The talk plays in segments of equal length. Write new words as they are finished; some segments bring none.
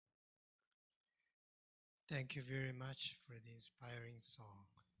Thank you very much for the inspiring song.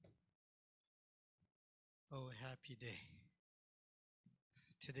 Oh, happy day.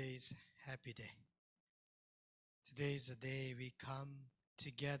 Today's happy day. Today is the day we come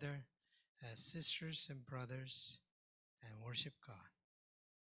together as sisters and brothers and worship God.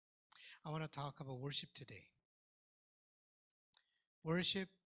 I want to talk about worship today. Worship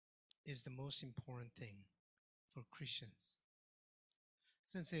is the most important thing for Christians.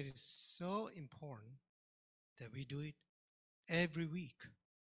 Since it is so important that we do it every week,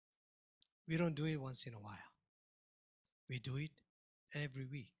 we don't do it once in a while. We do it every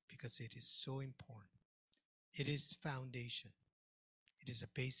week because it is so important. It is foundation. It is a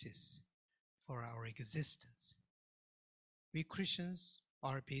basis for our existence. We Christians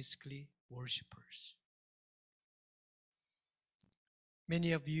are basically worshipers.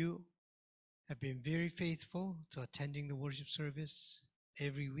 Many of you have been very faithful to attending the worship service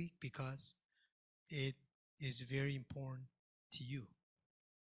every week because it is very important to you.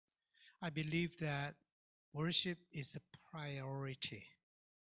 I believe that worship is the priority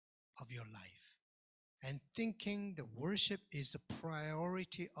of your life. And thinking that worship is the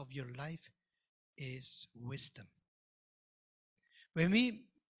priority of your life is wisdom. When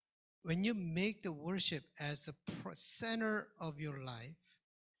you make the worship as the center of your life,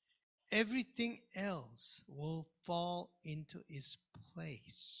 everything else will fall into its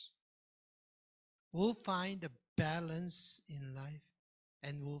place. We'll find a balance in life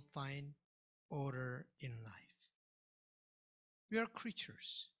and we'll find order in life. We are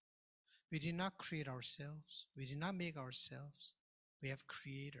creatures. We did not create ourselves. We did not make ourselves. We have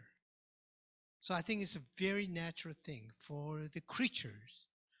Creator. So I think it's a very natural thing for the creatures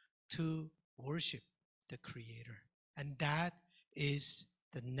to worship the Creator. And that is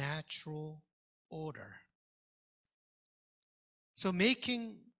the natural order. So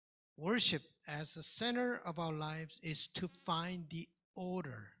making worship as the center of our lives is to find the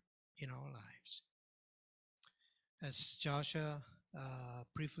order in our lives. As Joshua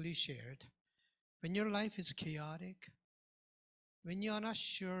briefly shared, when your life is chaotic, when you are not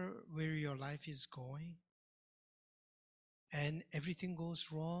sure where your life is going, and everything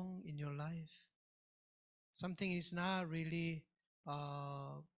goes wrong in your life, something is not really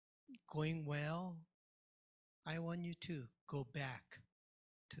going well, I want you to go back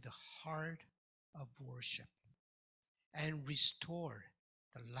to the heart of worship and restore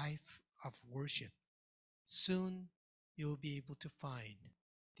the life of worship. Soon you'll be able to find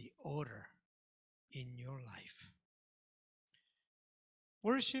the order in your life.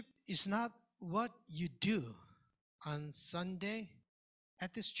 Worship is not what you do on Sunday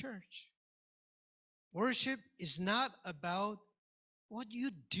at this church. Worship is not about what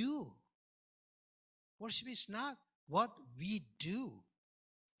you do. Worship is not what we do.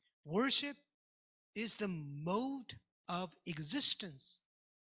 Worship is the mode of existence.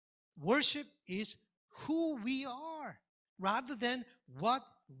 Worship is who we are rather than what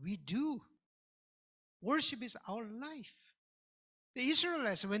we do. Worship is our life. The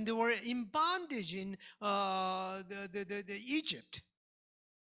Israelites, when they were in bondage in Egypt,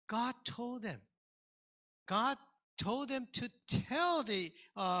 God told them to tell the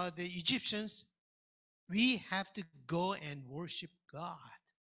Egyptians, we have to go and worship God.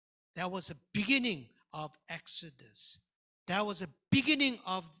 That was the beginning of Exodus. That was the beginning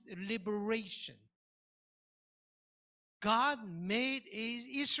of liberation. God made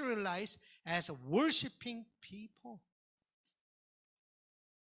Israelites as a worshiping people.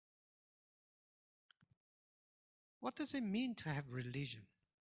 What does it mean to have religion?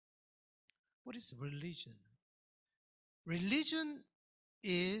 What is religion? Religion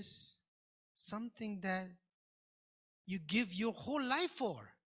is something that you give your whole life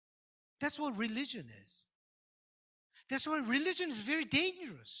for. That's what religion is. That's why religion is very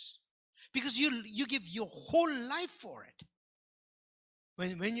dangerous, because you give your whole life for it.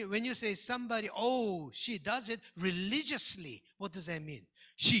 When you say somebody, oh, she does it religiously, what does that mean?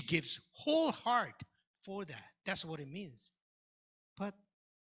 She gives whole heart for that. That's what it means. But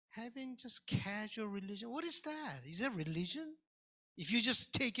having just casual religion, what is that? Is that religion? If you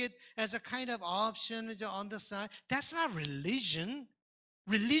just take it as a kind of option on the side, that's not religion.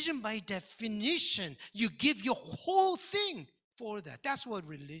 Religion, by definition, you give your whole thing for that. That's what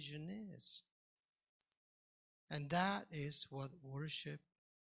religion is. And that is what worship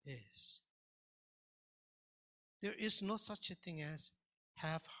is. There is no such a thing as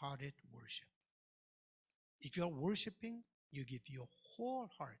half-hearted worship. If you're worshiping, you give your whole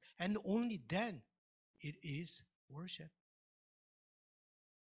heart, and only then it is worship.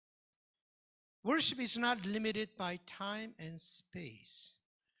 Worship is not limited by time and space.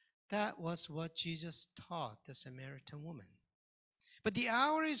 That was what Jesus taught the Samaritan woman. But the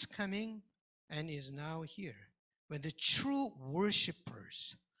hour is coming and is now here when the true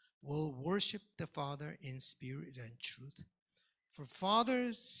worshipers will worship the Father in spirit and truth. For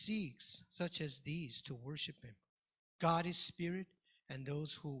Father seeks such as these to worship him. God is spirit, and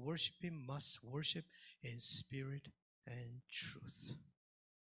those who worship him must worship in spirit and truth.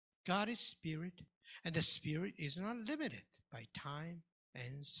 God is spirit, and the spirit is not limited by time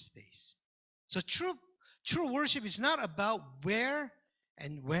and space. So true worship is not about where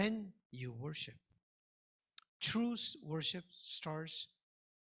and when you worship. True worship starts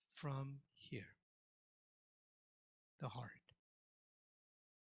from here, the heart.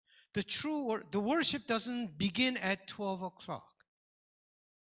 The worship doesn't begin at 12 o'clock.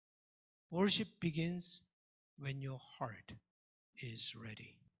 Worship begins when your heart is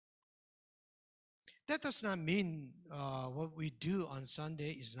ready. That does not mean what we do on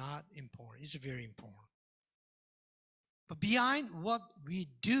Sunday is not important. It's very important. But behind what we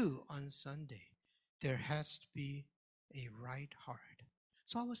do on Sunday, there has to be a right heart.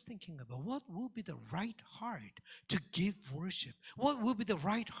 So I was thinking about what will be the right heart to give worship? What will be the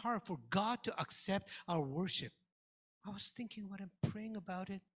right heart for God to accept our worship? I was thinking what I'm praying about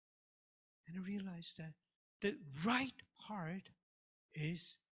it, and I realized that the right heart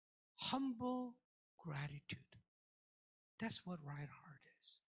is humble gratitude. That's what right heart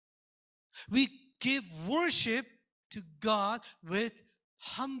is. We give worship to God with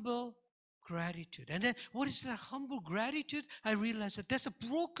humble gratitude. And then what is that humble gratitude? I realized that that's a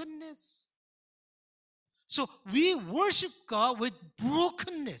brokenness. So we worship God with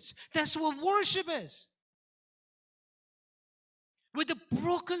brokenness. That's what worship is. With a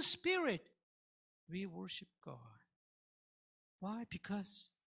broken spirit, we worship God. Why? Because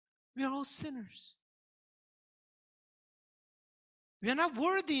we are all sinners. We are not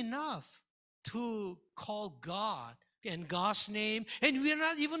worthy enough to call God in God's name, and we are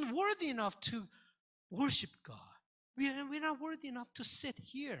not even worthy enough to worship God. We're not worthy enough to sit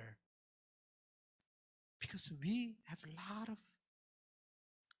here because we have a lot of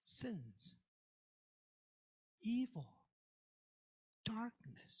sins, evil,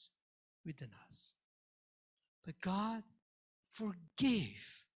 darkness within us. But God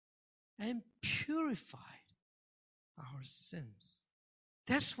forgave and purified our sins.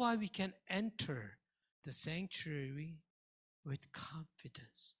 That's why we can enter the sanctuary with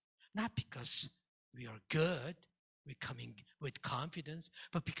confidence. Not because we are good, we're coming with confidence,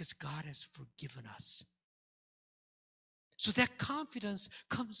 but because God has forgiven us. So that confidence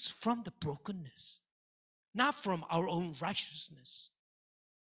comes from the brokenness, not from our own righteousness.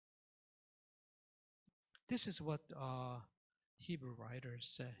 This is what Hebrew writer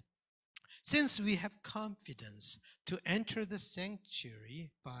said. Since we have confidence to enter the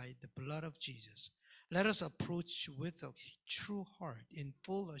sanctuary by the blood of Jesus, let us approach with a true heart in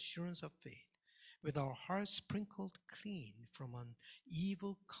full assurance of faith, with our hearts sprinkled clean from an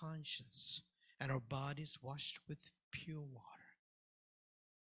evil conscience and our bodies washed with pure water.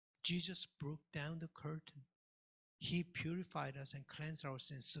 Jesus broke down the curtain. He purified us and cleansed our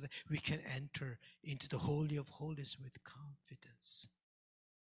sins so that we can enter into the Holy of Holies with confidence.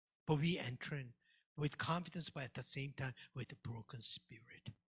 But we enter in with confidence, but at the same time with a broken spirit.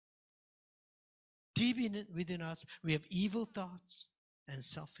 Deep within us, we have evil thoughts and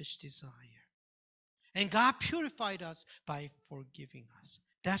selfish desire. And God purified us by forgiving us.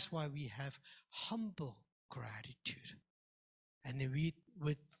 That's why we have humble gratitude. And then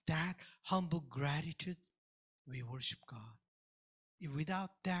with that humble gratitude, we worship God. If without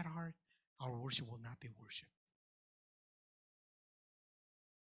that heart, our worship will not be worship.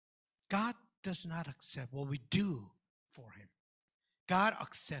 God does not accept what we do for him. God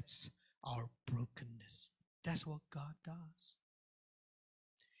accepts our brokenness. That's what God does.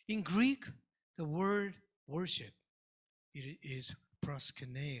 In Greek, the word worship, it is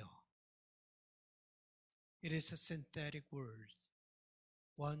proskuneo. It is a synthetic word.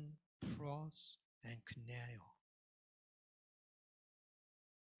 One, pros, and kuneo.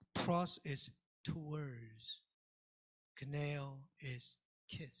 Pros is two words. Kuneo is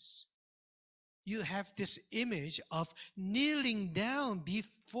kiss. You have this image of kneeling down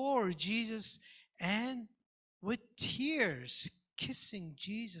before Jesus and with tears kissing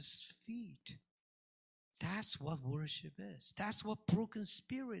Jesus' feet. That's what worship is. That's what broken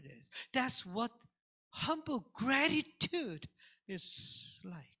spirit is. That's what humble gratitude is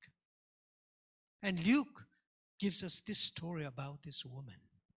like. And Luke gives us this story about this woman.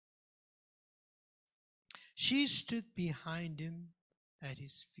 She stood behind him at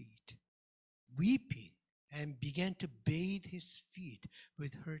his feet, weeping and began to bathe his feet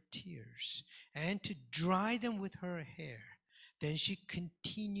with her tears and to dry them with her hair. Then she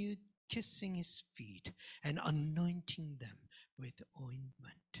continued kissing his feet and anointing them with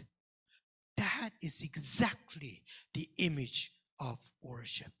ointment. That is exactly the image of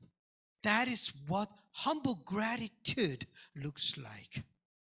worship. That is what humble gratitude looks like.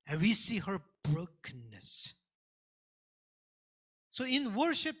 And we see her brokenness. So in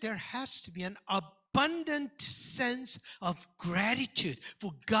worship, there has to be an abundant sense of gratitude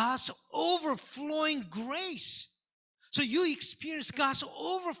for God's overflowing grace. So you experience God's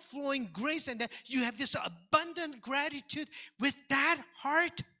overflowing grace, and that you have this abundant gratitude with that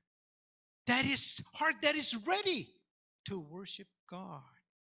heart that is ready to worship God.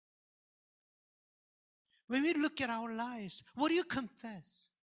 When we look at our lives, what do you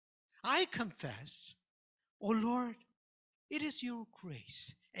confess? I confess, oh Lord, it is your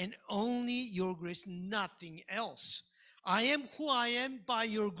grace and only your grace, nothing else. I am who I am by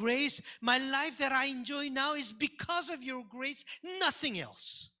your grace. My life that I enjoy now is because of your grace, nothing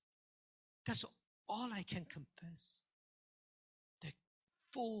else. That's all I can confess. The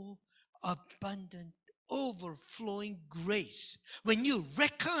full, abundant, overflowing grace. When you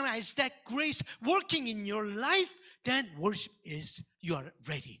recognize that grace working in your life, then worship is, you are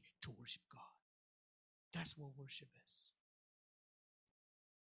ready to worship God. That's what worship is.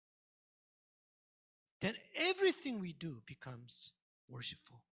 Then everything we do becomes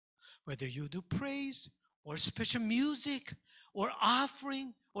worshipful. Whether you do praise or special music or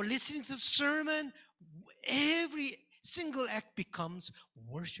offering or listening to the sermon, every single act becomes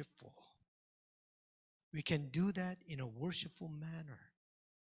worshipful. We can do that in a worshipful manner.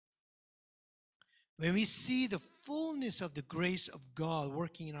 When we see the fullness of the grace of God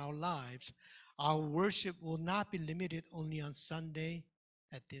working in our lives, our worship will not be limited only on Sunday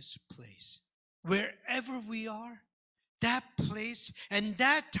at this place. Wherever we are, that place and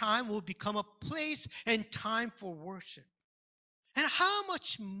that time will become a place and time for worship. And how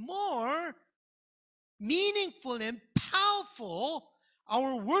much more meaningful and powerful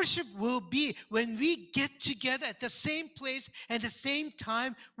our worship will be when we get together at the same place at the same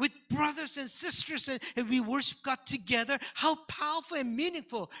time with brothers and sisters and we worship God together. How powerful and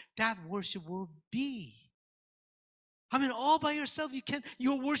meaningful that worship will be. I mean, all by yourself,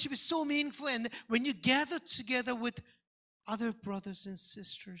 your worship is so meaningful. And when you gather together with other brothers and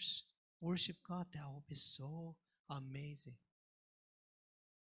sisters, worship God, that will be so amazing.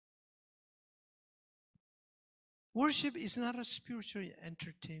 Worship is not a spiritual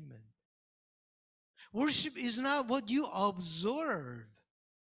entertainment. Worship is not what you observe.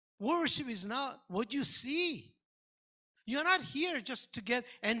 Worship is not what you see. You're not here just to get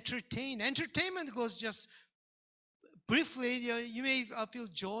entertained. Entertainment goes just briefly. You may feel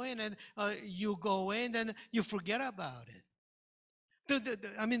joy and then you go away and then you forget about it.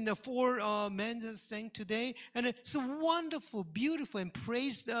 The four men sang today, and it's wonderful, beautiful, and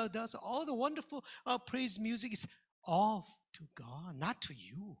praise does all the wonderful praise music is all to God, not to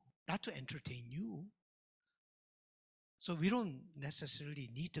you, not to entertain you. So we don't necessarily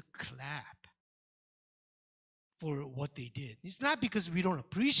need to clap for what they did. It's not because we don't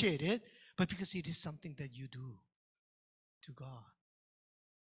appreciate it, but because it is something that you do to God.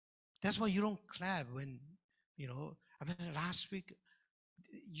 That's why you don't clap when, last week,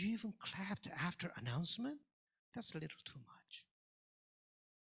 you even clapped after announcement? That's a little too much.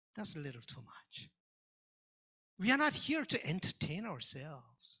 That's a little too much. We are not here to entertain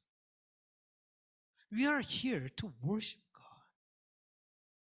ourselves. We are here to worship God,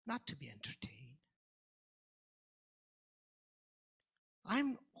 not to be entertained.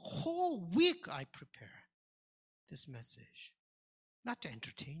 Whole week I prepare this message, not to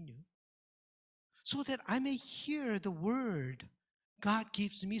entertain you, so that I may hear the word God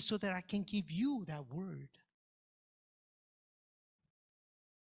gives me so that I can give you that word.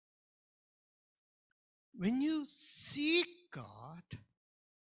 When you seek God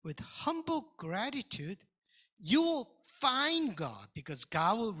with humble gratitude, you will find God because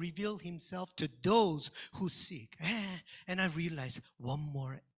God will reveal himself to those who seek. And I realized one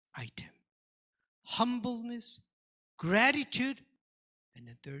more item. Humbleness, gratitude, and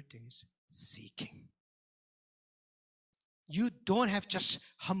the third thing is seeking. You don't have just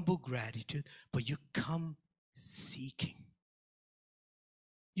humble gratitude, but you come seeking.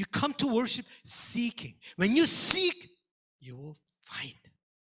 You come to worship seeking. When you seek, you will find.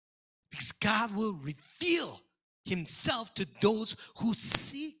 Because God will reveal himself to those who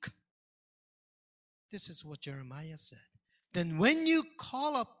seek. This is what Jeremiah said. Then when you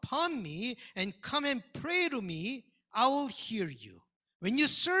call upon me and come and pray to me, I will hear you. When you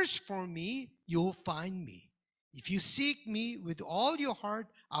search for me, you'll find me. If you seek me with all your heart,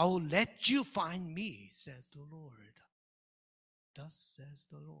 I will let you find me, says the Lord. Thus says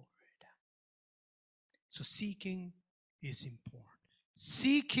the Lord. So seeking is important.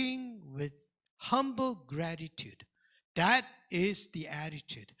 Seeking with humble gratitude. That is the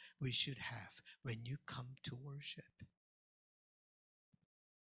attitude we should have when you come to worship.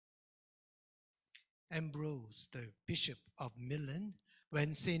 Ambrose, the bishop of Milan,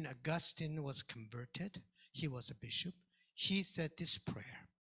 when St. Augustine was converted, he was a bishop, he said this prayer: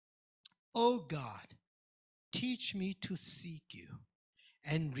 "O God, teach me to seek you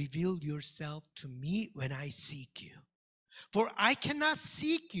and reveal yourself to me when I seek you. For I cannot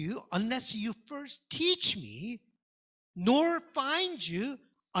seek you unless you first teach me, nor find you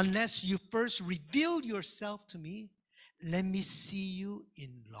unless you first reveal yourself to me. Let me see you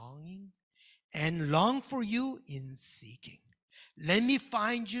in longing and long for you in seeking. Let me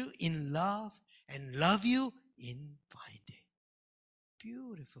find you in love and love you in finding."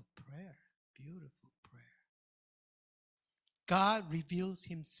 Beautiful prayer, beautiful prayer. God reveals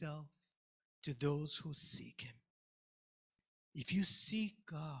himself to those who seek him. If you seek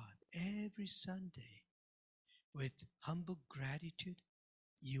God every Sunday with humble gratitude,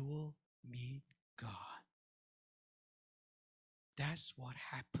 you will meet God. That's what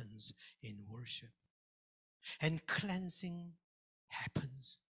happens in worship. And cleansing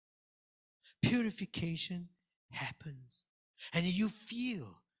happens. Purification happens. And you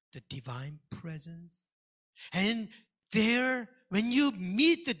feel the divine presence. And there, when you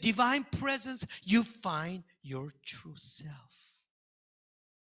meet the divine presence, you find your true self.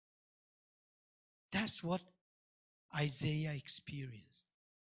 That's what Isaiah experienced.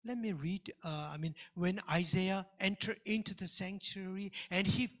 Let me read, when Isaiah entered into the sanctuary and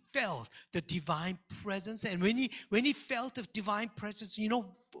he felt the divine presence. And when he felt the divine presence, you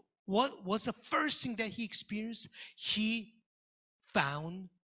know, what was the first thing that he experienced? He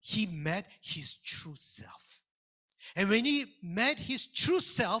met his true self. And when he met his true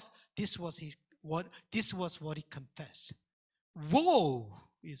self, this was what he confessed. Woe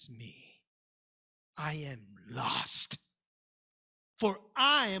is me. I am lost. For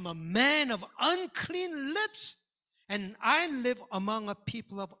I am a man of unclean lips, and I live among a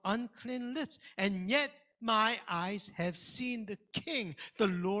people of unclean lips. And yet my eyes have seen the King, the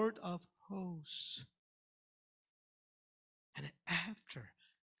Lord of hosts. And after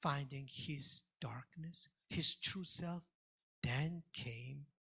finding his darkness, his true self, then came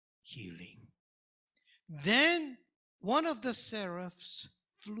healing. Then one of the seraphs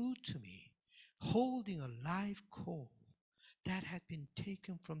flew to me, holding a live coal that had been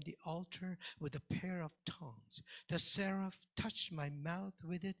taken from the altar with a pair of tongues. The seraph touched my mouth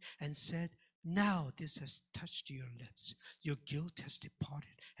with it and said, "Now this has touched your lips. Your guilt has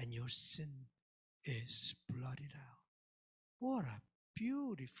departed and your sin is blotted out." What a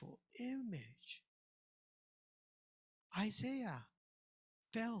beautiful image. Isaiah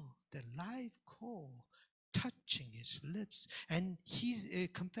felt the live coal touching his lips, and he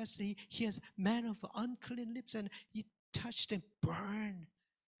confessed that he is a man of unclean lips, and he touched and burned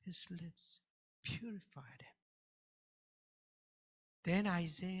his lips, purified him. Then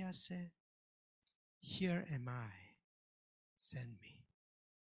Isaiah said, "Here am I, send me."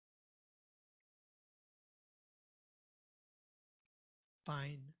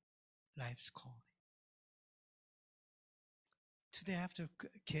 Find life's calling. Today after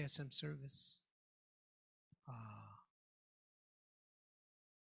KSM service,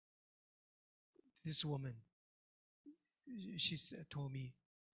 this woman, she told me,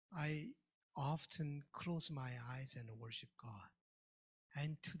 "I often close my eyes and worship God.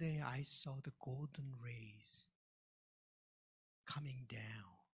 And today I saw the golden rays coming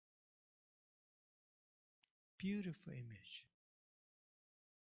down." Beautiful image.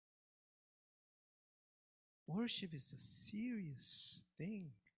 Worship is a serious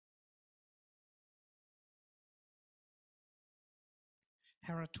thing.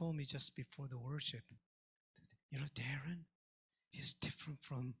 Hera told me just before the worship, "You know, Darren is different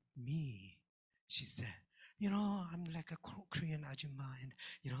from me," she said. "You know, I'm like a Korean ajumma, and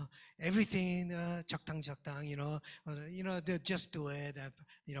everything 적당, they just do it,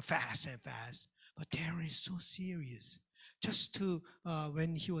 fast and fast. But Darren is so serious. Just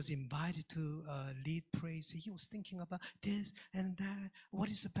when he was invited to lead praise, he was thinking about this and that. What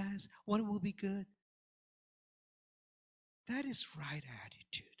is the best? What will be good?" That is right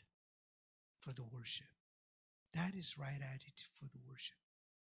attitude for the worship. That is right attitude for the worship.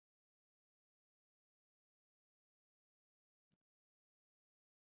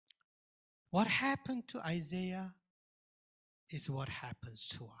 What happened to Isaiah is what happens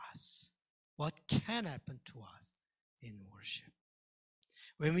to us. what can happen to us in worship.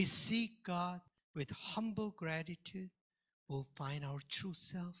 When we seek God with humble gratitude, we'll find our true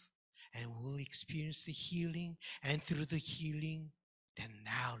self and we'll experience the healing. And through the healing, then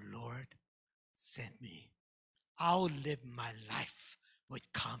now, Lord, send me. I'll live my life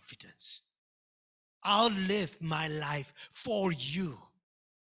with confidence. I'll live my life for you.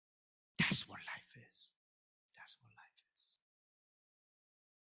 That's what life is. That's what life is.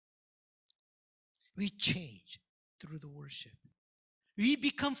 We change through the worship. We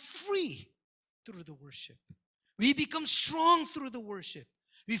become free through the worship. We become strong through the worship.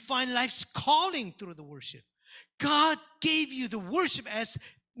 We find life's calling through the worship. God gave you the worship as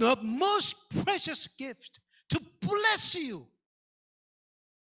the most precious gift to bless you.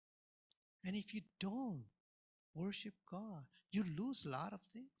 And if you don't worship God, you lose a lot of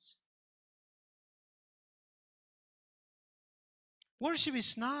things. Worship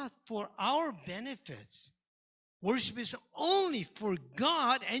is not for our benefits. Worship is only for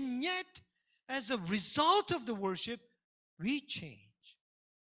God, and yet, as a result of the worship, we change.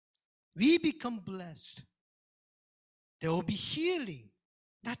 We become blessed. There will be healing,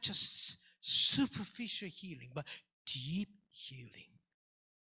 not just superficial healing, but deep healing.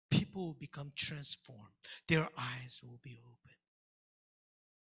 People will become transformed. Their eyes will be open.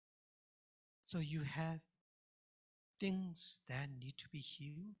 So you have things that need to be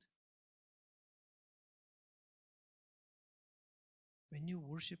healed. When you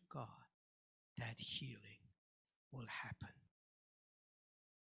worship God, that healing will happen.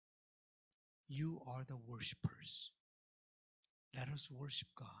 You are the worshipers. Let us worship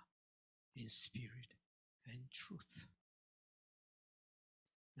God in spirit and truth.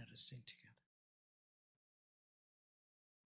 Let us sing together.